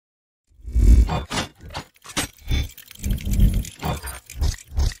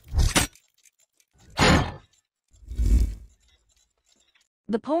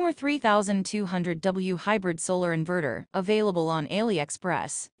The PowMr 3200W Hybrid Solar Inverter, available on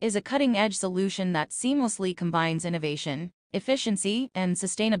Aliexpress, is a cutting-edge solution that seamlessly combines innovation, efficiency, and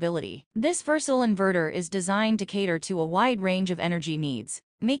sustainability. This versatile inverter is designed to cater to a wide range of energy needs,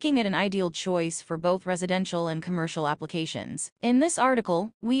 making it an ideal choice for both residential and commercial applications. In this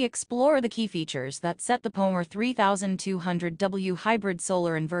article, we explore the key features that set the PowMr 3200W Hybrid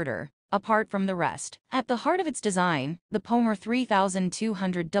Solar Inverter apart from the rest. At the heart of its design, the PowMr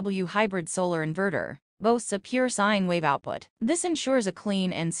 3200W Hybrid Solar Inverter boasts a pure sine wave output. This ensures a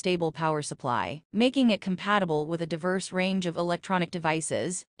clean and stable power supply, making it compatible with a diverse range of electronic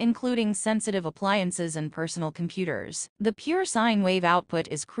devices, including sensitive appliances and personal computers. The pure sine wave output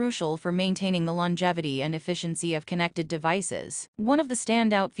is crucial for maintaining the longevity and efficiency of connected devices. One of the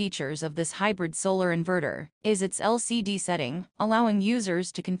standout features of this hybrid solar inverter is its LCD setting, allowing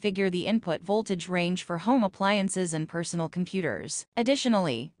users to configure the input voltage range for home appliances and personal computers.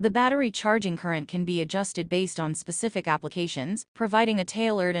 Additionally, the battery charging current can be adjusted based on specific applications, providing a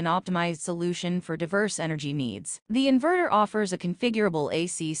tailored and optimized solution for diverse energy needs. The inverter offers a configurable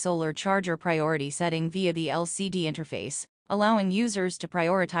AC solar charger priority setting via the LCD interface, allowing users to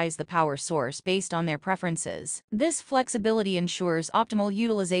prioritize the power source based on their preferences. This flexibility ensures optimal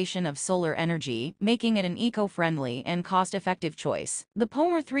utilization of solar energy, making it an eco-friendly and cost-effective choice. The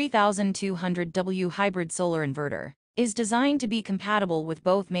PowMr 3200W Hybrid Solar Inverter is designed to be compatible with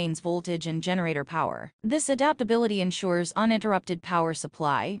both mains voltage and generator power. This adaptability ensures uninterrupted power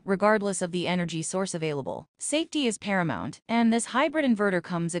supply, regardless of the energy source available. Safety is paramount, and this hybrid inverter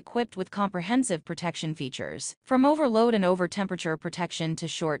comes equipped with comprehensive protection features. From overload and over-temperature protection to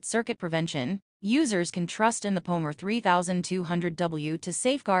short-circuit prevention, users can trust in the PowMr 3200W to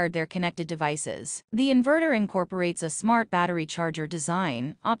safeguard their connected devices. The inverter incorporates a smart battery charger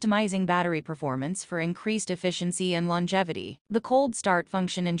design, optimizing battery performance for increased efficiency and longevity. The cold start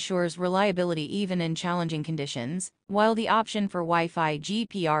function ensures reliability even in challenging conditions, while the option for Wi-Fi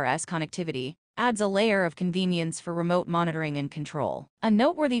GPRS connectivity adds a layer of convenience for remote monitoring and control. A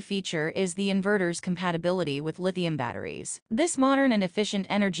noteworthy feature is the inverter's compatibility with lithium batteries. This modern and efficient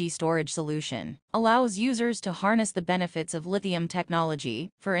energy storage solution allows users to harness the benefits of lithium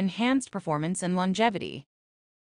technology for enhanced performance and longevity.